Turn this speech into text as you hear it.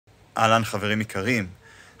אהלן חברים יקרים,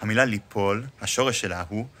 המילה ליפול, השורש שלה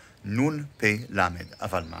הוא נון פה למד,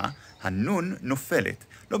 אבל מה? הנון נופלת,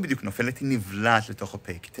 לא בדיוק נופלת, היא נבלעת לתוך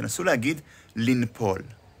הפה, כי תנסו להגיד לנפול.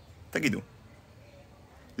 תגידו.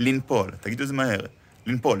 לנפול, תגידו זה מהר.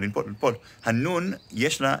 לנפול, לנפול, לנפול. הנון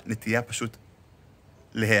יש לה נטייה פשוט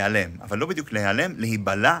להיעלם, אבל לא בדיוק להיעלם,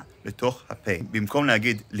 להיבלע לתוך הפה. במקום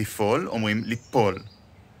להגיד ליפול, אומרים ליפול.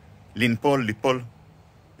 לנפול, ליפול.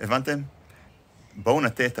 הבנתם? בואו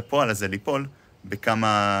נטה את הפועל הזה ליפול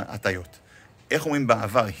בכמה הטיות. איך אומרים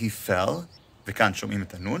בעבר he fell, וכאן שומעים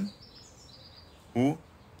את הנון, הוא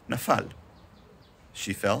נפל.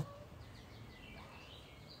 She fell.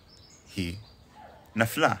 היא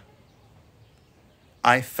נפלה.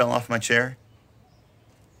 I fell off my chair.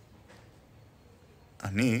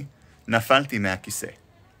 אני נפלתי מהכיסא.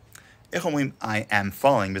 איך אומרים I am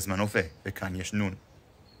falling בזמן הווה, וכאן יש נון.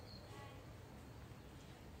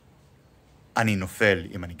 אני נופל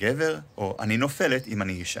אם אני גבר, או אני נופלת אם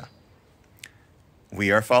אני אישה. We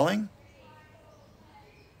are falling.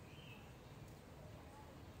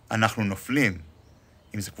 אנחנו נופלים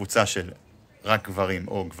אם זו קבוצה של רק גברים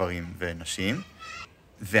או גברים ונשים,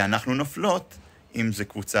 ואנחנו נופלות אם זו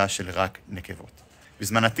קבוצה של רק נקבות.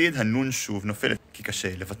 בזמן עתיד הנון שוב נופלת, כי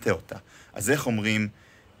קשה לבטא אותה. אז איך אומרים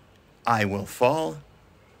I will fall?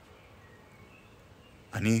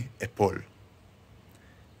 אני אפול.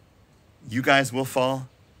 You guys will fall.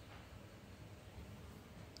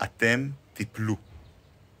 אתם תיפלו.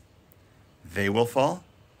 They will fall.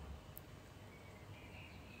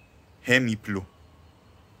 הם ייפלו.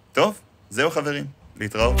 טוב, זהו חברים.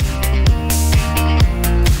 להתראות.